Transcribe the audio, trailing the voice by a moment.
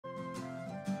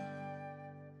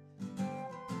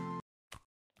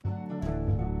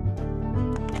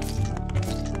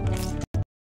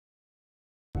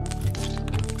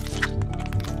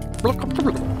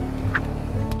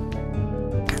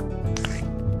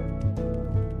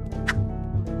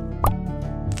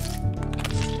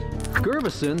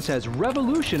Gervison's has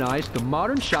revolutionized the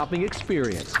modern shopping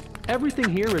experience. Everything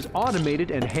here is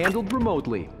automated and handled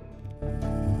remotely.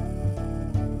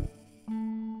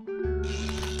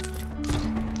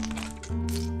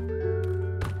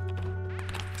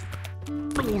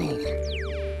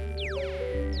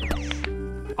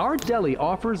 Our deli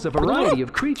offers a variety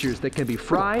of creatures that can be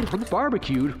fried,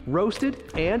 barbecued,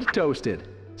 roasted, and toasted.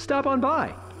 Stop on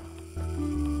by.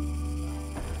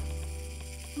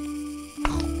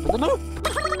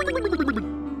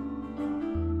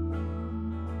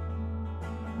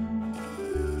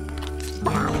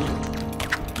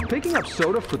 Picking up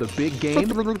soda for the big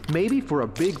game, maybe for a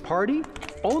big party?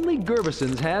 Only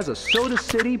Gervison's has a Soda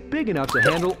City big enough to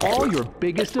handle all your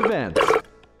biggest events.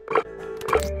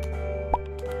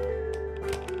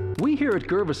 We here at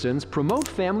Gervison's promote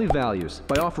family values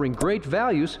by offering great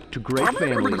values to great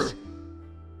families.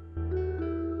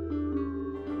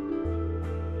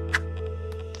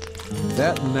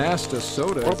 That Nasta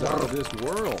soda is out of this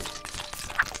world.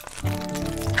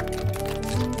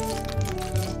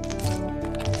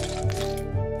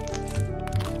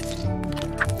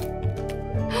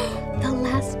 The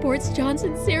last Sports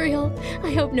Johnson cereal.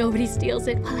 I hope nobody steals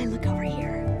it while I look over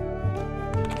here.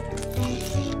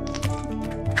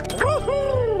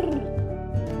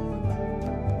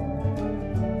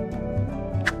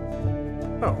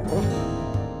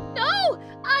 No!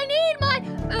 I need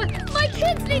my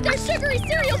kids need their sugary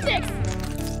cereal fix!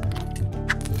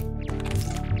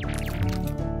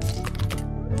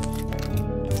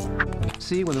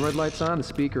 See, when the red light's on, the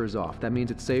speaker is off. That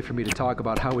means it's safe for me to talk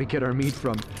about how we get our meat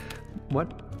from... What?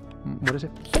 What is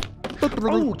it?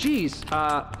 Oh, geez.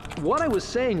 What I was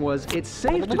saying was, it's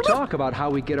safe to talk about how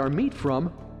we get our meat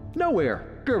from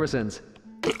nowhere. Gervison's.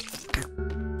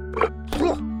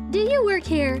 Do you work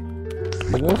here?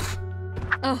 Wolf?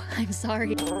 Oh, I'm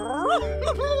sorry.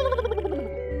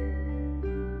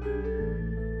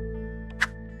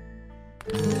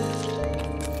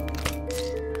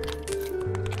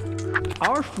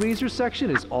 Our freezer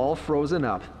section is all frozen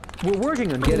up. We're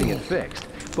working on getting it fixed,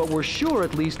 but we're sure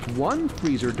at least one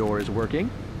freezer door is working.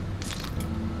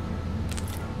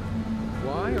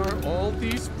 Why are all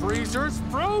these freezers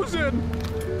frozen?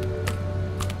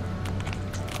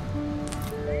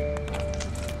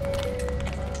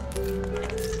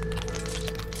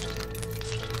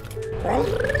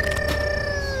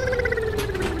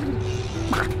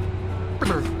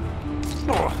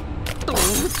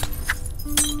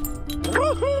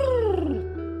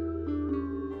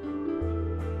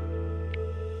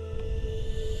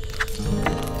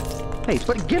 Hey,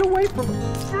 but get away from...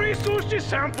 Free sushi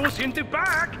samples in the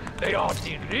back. They are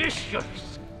delicious.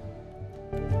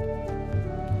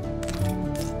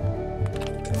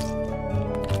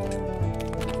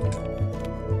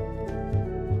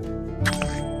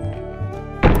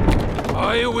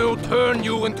 I will turn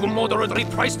you into moderately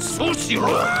priced sushi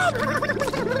rolls.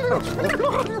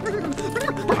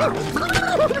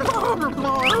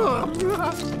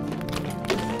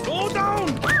 Go down,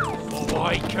 so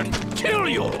I can kill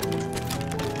you.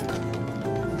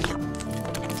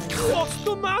 What's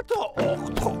the matter,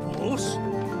 Octopus?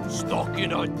 Stuck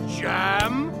in a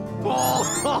jam? Oh,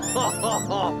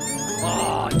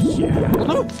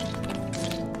 jam.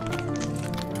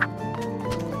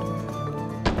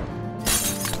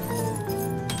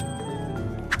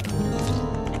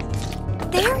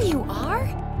 There you are!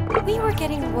 We were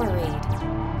getting worried.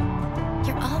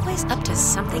 You're always up to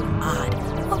something odd.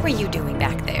 What were you doing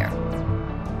back there?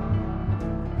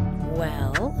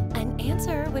 Well, an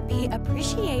answer would be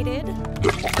appreciated.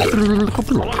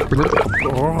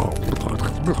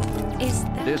 Is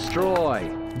that... Destroy!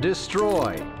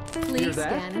 Destroy! Please Hear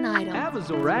that? scan an item.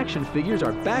 Avazor action figures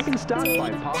are back in stock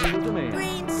by popular demand.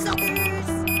 Brain suckers!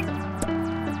 I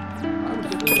would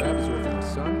get rid of Absor from the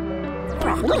sun.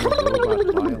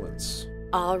 Robot violence.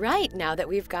 All right, now that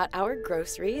we've got our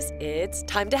groceries, it's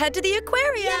time to head to the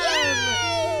aquarium!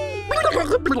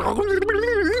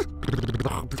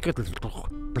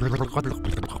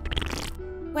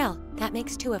 Well, that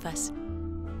makes two of us.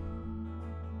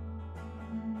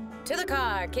 To the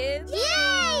car, kids!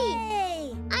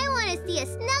 Yay! I want to see a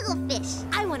snugglefish.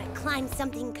 I want to climb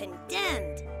something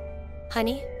condemned.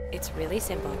 Honey, it's really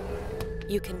simple.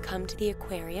 You can come to the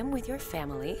aquarium with your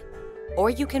family, or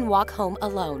you can walk home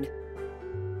alone.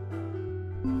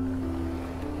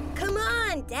 Come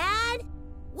on, Dad.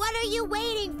 What are you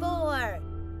waiting for?